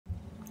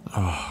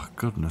Oh,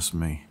 goodness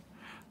me.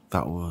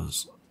 That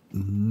was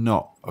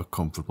not a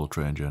comfortable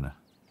train journey.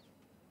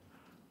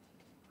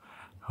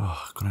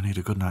 Oh, gonna need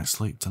a good night's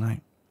sleep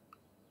tonight.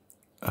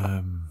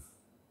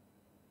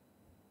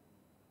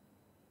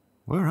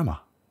 Where am I?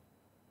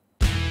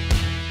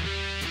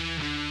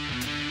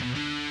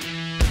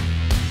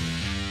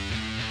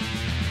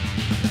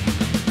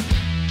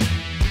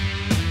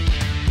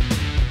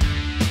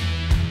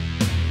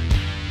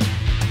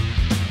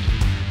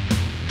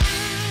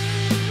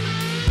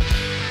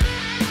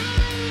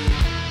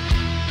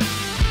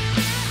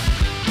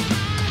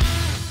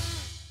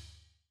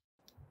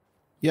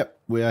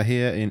 Yep, we are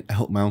here in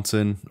Elk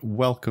Mountain.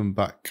 Welcome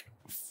back,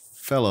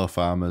 fellow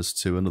farmers,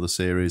 to another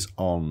series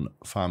on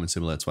Farming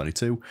Simulator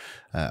 22.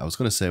 I was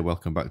going to say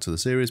welcome back to the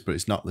series, but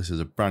it's not. This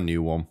is a brand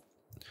new one.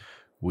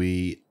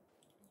 We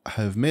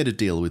have made a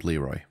deal with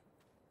Leroy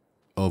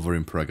over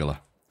in Peregala.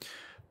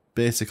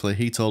 Basically,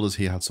 he told us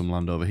he had some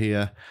land over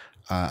here.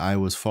 I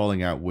was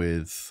falling out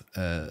with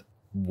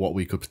what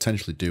we could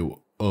potentially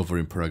do over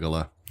in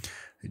Peregala.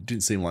 It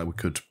didn't seem like we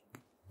could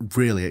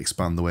really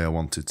expand the way I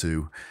wanted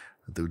to.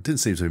 There didn't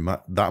seem to be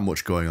that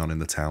much going on in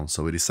the town,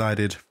 so we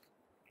decided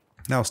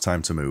now it's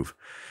time to move.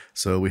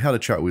 So we had a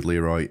chat with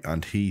Leroy,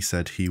 and he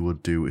said he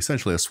would do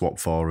essentially a swap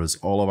for us,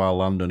 all of our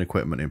land and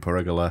equipment in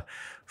Peregala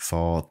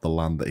for the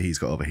land that he's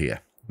got over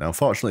here. Now,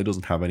 unfortunately, he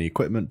doesn't have any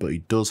equipment, but he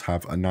does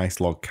have a nice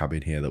log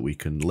cabin here that we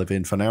can live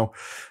in for now,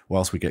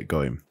 whilst we get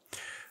going.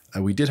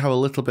 We did have a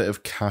little bit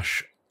of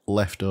cash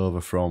left over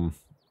from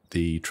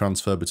the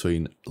transfer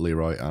between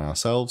Leroy and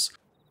ourselves.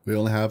 We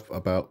only have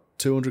about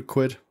 200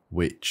 quid,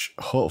 which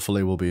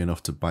hopefully will be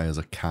enough to buy us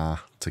a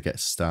car to get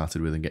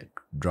started with and get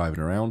driving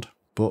around.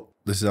 But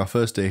this is our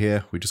first day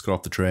here. We just got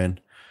off the train.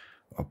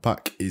 Our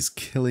back is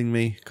killing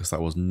me because that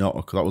was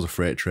a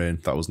freight train.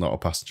 That was not a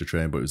passenger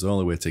train, but it was the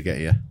only way to get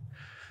here.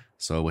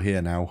 So we're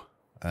here now.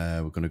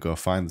 We're going to go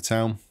find the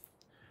town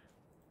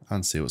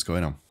and see what's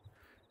going on.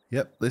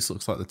 Yep, this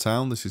looks like the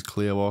town. This is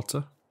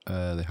Clearwater.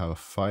 They have a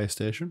fire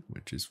station,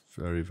 which is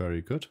very,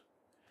 very good.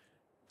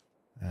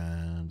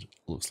 And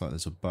looks like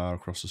there's a bar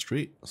across the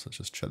street. So let's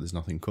just check there's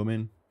nothing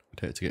coming.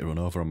 I'd hate to get run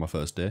over on my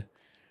first day.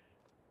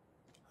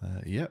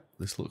 Yep,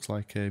 this looks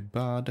like a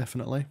bar,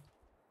 definitely.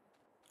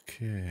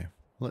 Okay,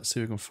 let's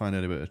see if we can find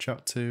anybody to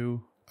chat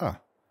to. Let's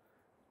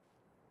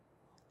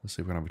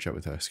see if we can have a chat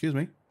with her. Excuse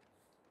me.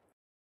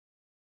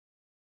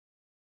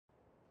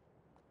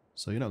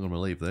 So you're not going to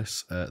believe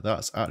this.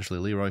 That's actually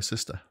Leroy's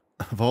sister.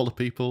 Of all the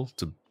people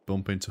to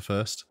bump into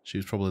first, she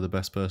was probably the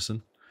best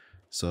person.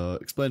 So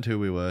explained who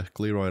we were.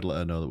 Leroy had let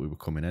her know that we were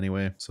coming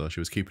anyway, so she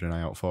was keeping an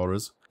eye out for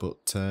us.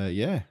 But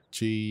yeah,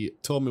 she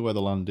told me where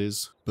the land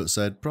is, but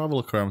said, have a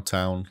look around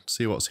town,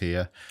 see what's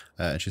here.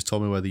 And she's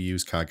told me where the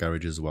used car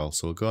garage is as well.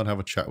 So we'll go and have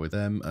a chat with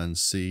them and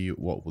see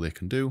what they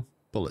can do.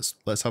 But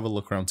let's have a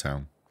look around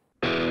town.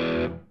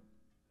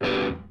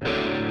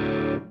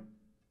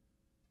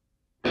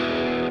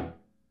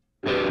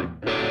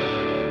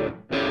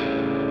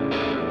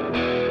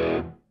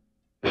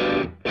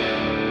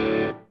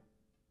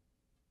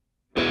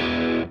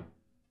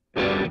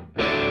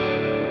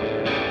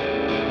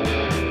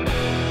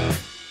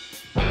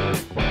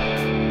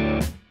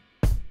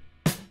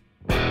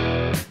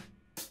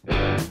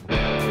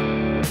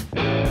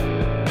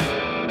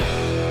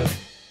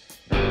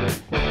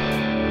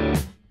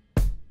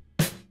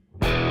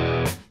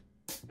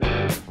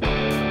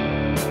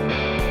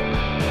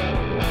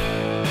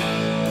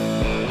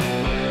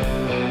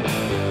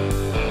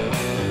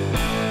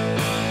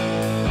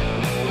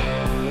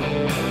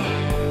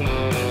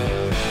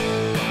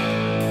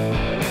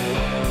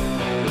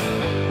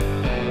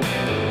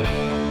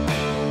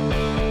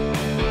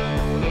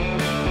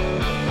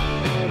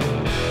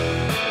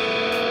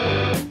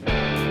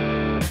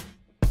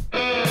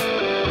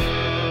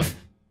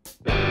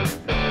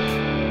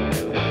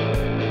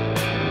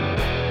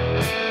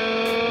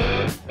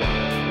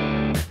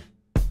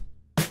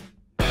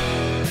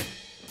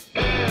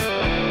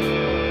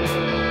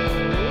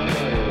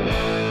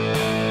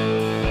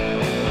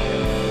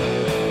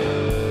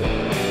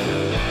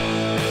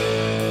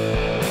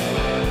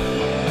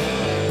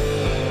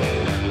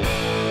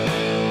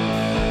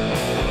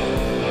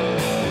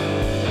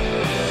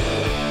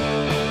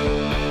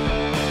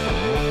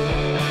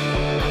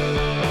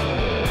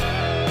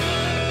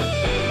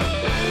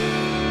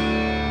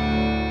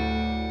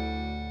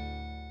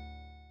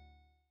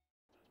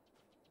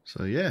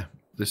 So yeah,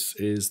 this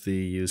is the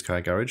used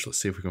car garage. Let's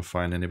see if we can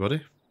find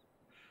anybody.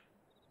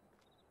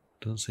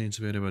 Doesn't seem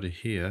to be anybody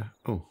here.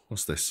 Oh,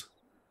 what's this?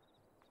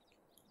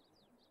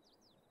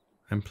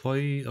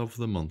 Employee of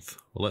the month.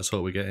 Well, let's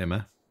hope we get him,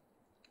 eh?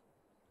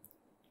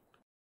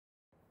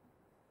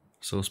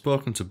 So I've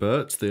spoken to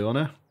Bert, the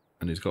owner,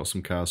 and he's got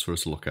some cars for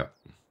us to look at.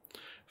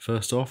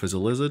 First off is a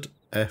Lizard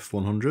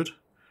F100.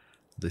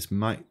 This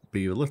might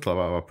be a little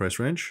out of our price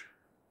range.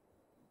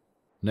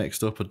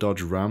 Next up, a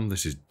Dodge Ram.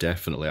 This is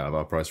definitely out of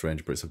our price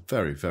range, but it's a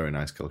very, very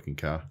nice looking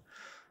car.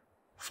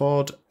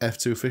 Ford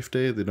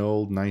F250, the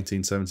old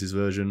 1970s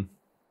version.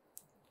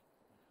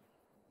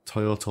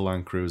 Toyota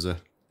Land Cruiser.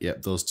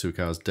 Yep, those two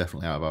cars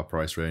definitely out of our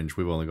price range.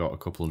 We've only got a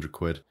couple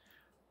 £100.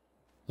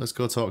 Let's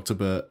go talk to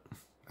Bert,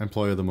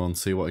 employee of the month,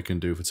 see what he can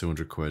do for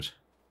 £200.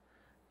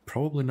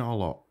 Probably not a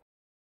lot.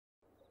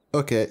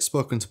 Okay,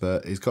 spoken to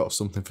Bert. He's got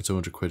something for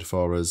 £200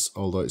 for us,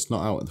 although it's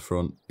not out at the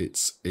front,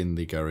 it's in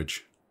the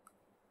garage.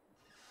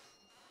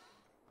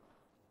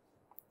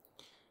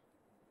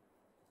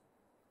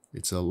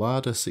 It's a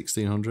Lada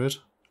 1600.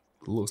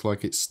 Looks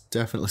like it's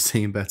definitely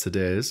seen better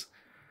days.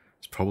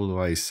 It's probably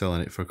why he's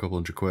selling it for a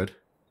couple £100.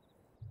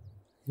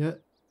 Yeah,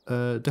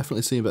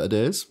 definitely seen better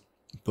days,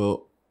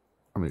 but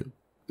I mean,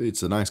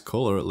 it's a nice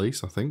colour at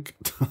least, I think.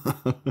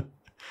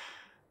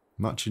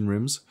 Matching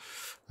rims.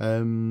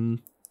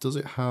 Does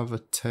it have a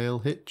tail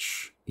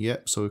hitch?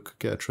 Yep, so we could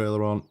get a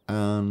trailer on,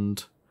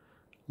 and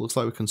looks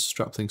like we can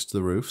strap things to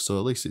the roof, so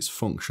at least it's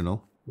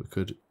functional. We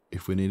could,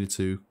 if we needed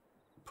to,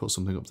 put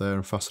something up there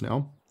and fasten it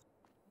on.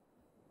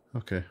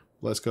 Okay,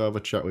 let's go have a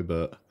chat with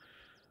Bert.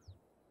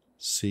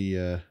 See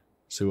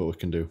what we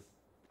can do.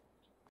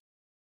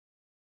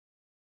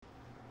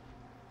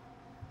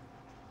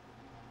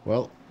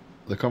 Well,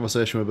 the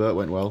conversation with Bert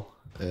went well.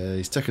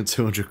 He's taken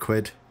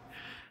 £200.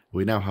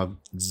 We now have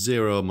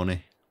zero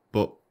money,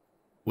 but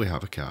we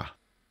have a car.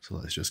 So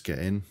let's just get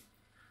in,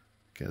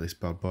 get this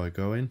bad boy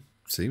going.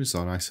 Seems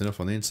so nice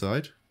enough on the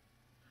inside.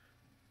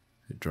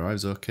 It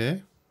drives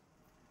okay.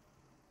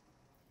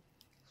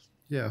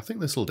 Yeah, I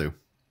think this will do.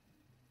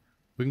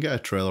 We can get a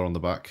trailer on the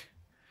back.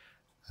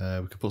 We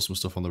can put some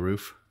stuff on the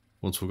roof.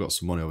 Once we've got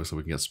some money, obviously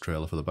we can get a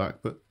trailer for the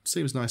back, but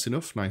seems nice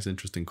enough. Nice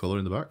interesting colour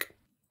in the back.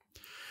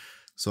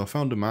 So I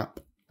found a map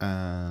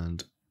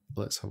and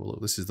let's have a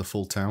look. This is the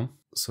full town.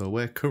 So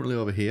we're currently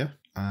over here,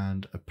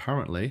 and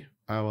apparently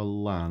our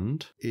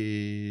land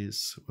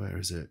is, where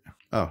is it?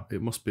 Oh,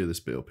 it must be this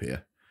bit up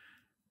here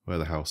where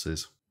the house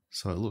is.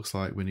 So it looks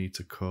like we need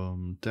to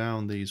come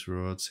down these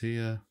roads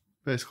here.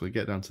 Basically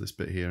get down to this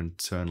bit here and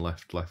turn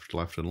left, left,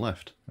 left and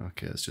left.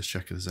 Okay, let's just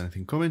check if there's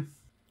anything coming.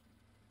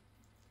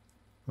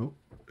 Oh,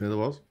 there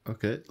was.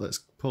 Okay, let's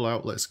pull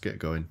out, let's get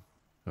going.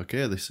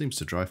 Okay, this seems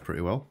to drive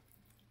pretty well.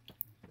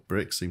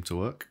 Brakes seem to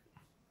work.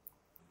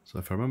 So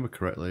if I remember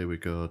correctly, we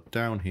go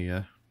down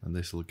here and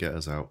this will get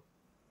us out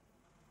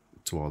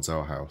towards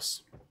our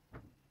house.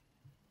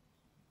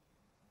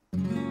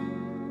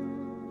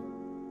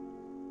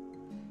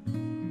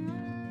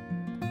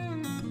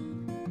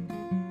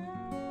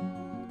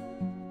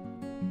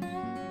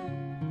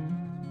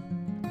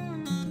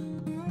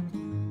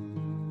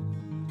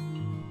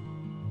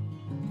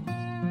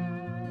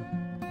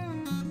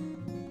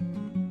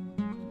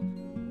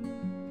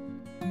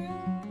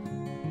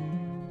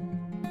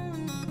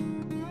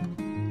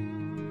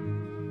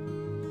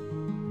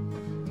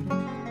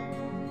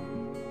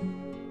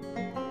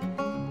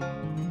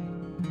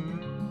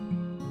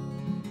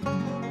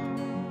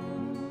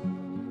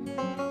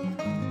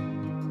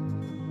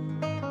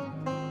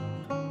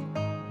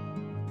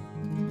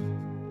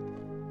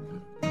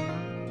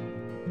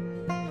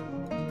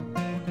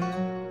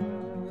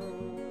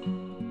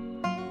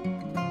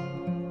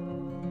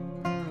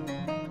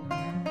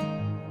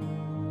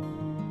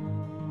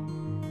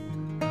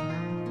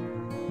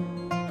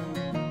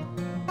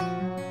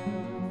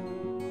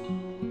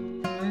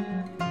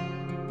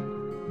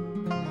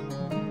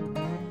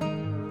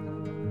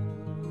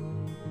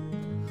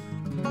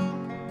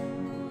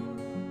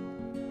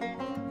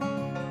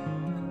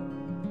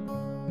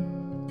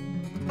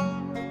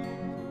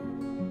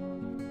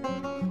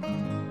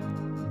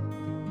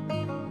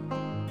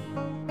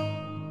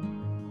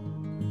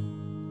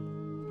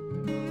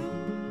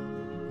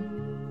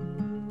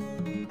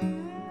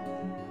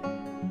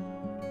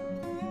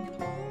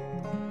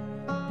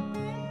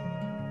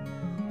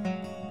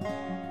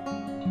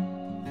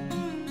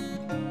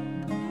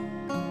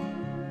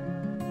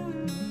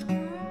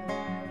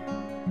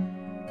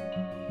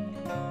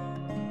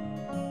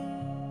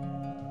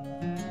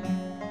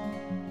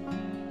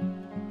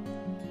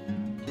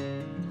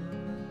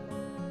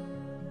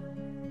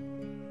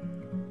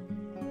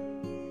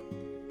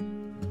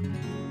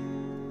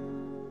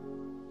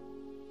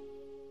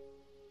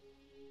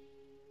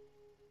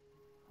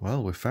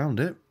 Well, we found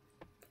it,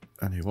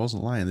 and he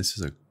wasn't lying. This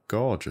is a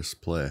gorgeous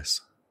place.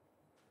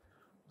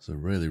 It's a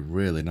really,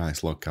 really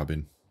nice log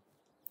cabin.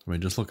 I mean,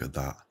 just look at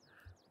that.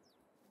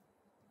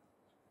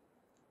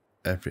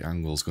 Every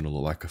angle's going to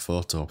look like a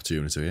photo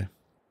opportunity here.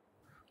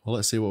 Well,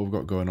 let's see what we've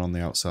got going on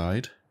the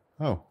outside.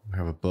 Oh, we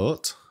have a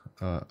boat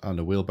and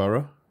a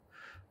wheelbarrow.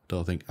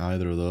 Don't think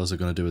either of those are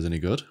going to do us any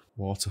good.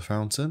 Water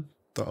fountain.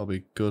 That'll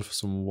be good for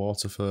some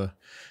water for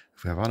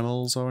if we have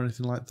animals or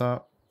anything like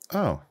that.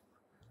 Oh.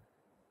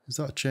 Is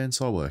that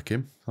chainsaw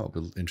working? That'll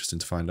be interesting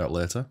to find out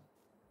later.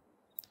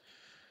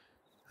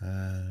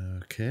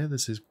 Okay,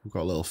 we've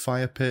got a little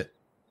fire pit.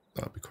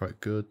 That'll be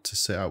quite good to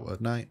sit out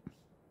at night.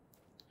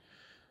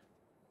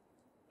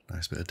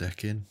 Nice bit of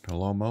decking, a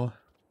lawnmower.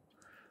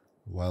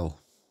 Well,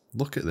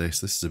 look at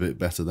this. This is a bit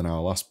better than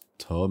our last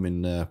home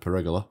in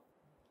Peregala.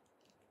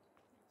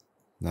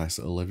 Nice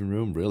little living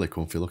room, really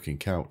comfy looking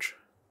couch.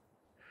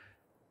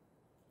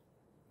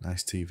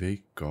 Nice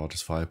TV,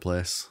 gorgeous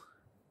fireplace.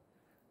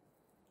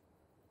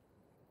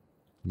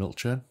 Milk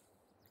churn.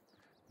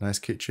 Nice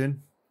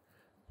kitchen.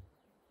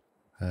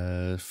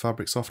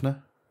 Fabric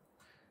softener.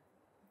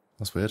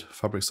 That's weird.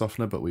 Fabric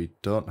softener, but we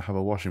don't have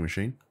a washing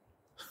machine.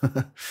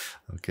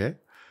 Okay.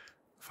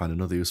 Find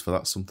another use for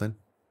that something.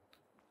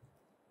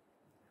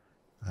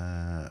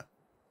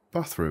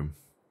 Bathroom.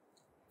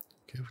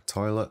 Okay,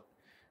 toilet.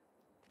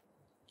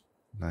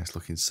 Nice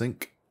looking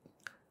sink.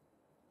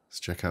 Let's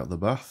check out the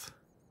bath.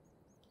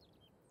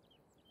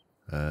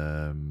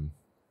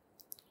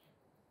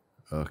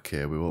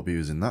 Okay, we won't be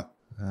using that.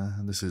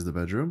 This is the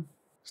bedroom.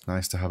 It's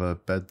nice to have a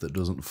bed that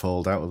doesn't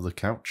fold out of the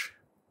couch.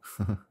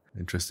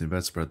 Interesting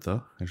bedspread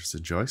though.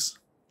 Interesting choice.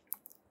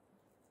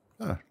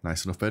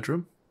 Nice enough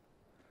bedroom.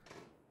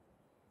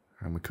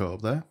 And we cut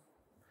up there.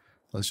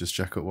 Let's just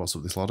check out what's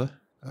up this ladder.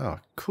 Oh,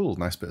 cool.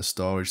 Nice bit of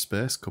storage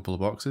space. Couple of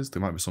boxes.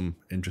 There might be some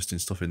interesting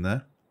stuff in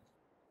there.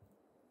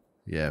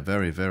 Yeah,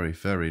 very, very,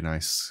 very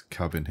nice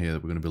cabin here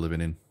that we're going to be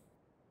living in.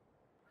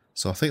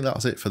 So I think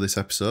that's it for this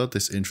episode,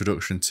 this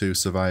introduction to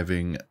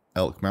surviving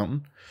Elk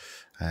Mountain.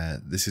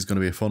 This is going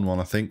to be a fun one,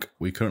 I think.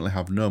 We currently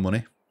have no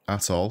money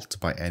at all to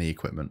buy any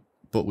equipment,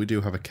 but we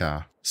do have a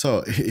car.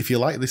 So if you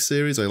like this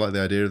series or you like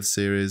the idea of the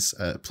series,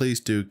 please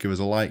do give us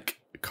a like,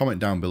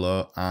 comment down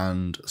below,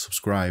 and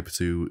subscribe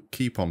to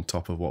keep on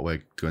top of what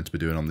we're going to be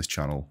doing on this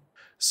channel.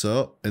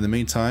 So in the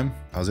meantime,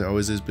 as it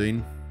always has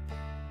been,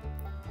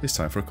 it's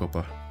time for a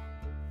cuppa.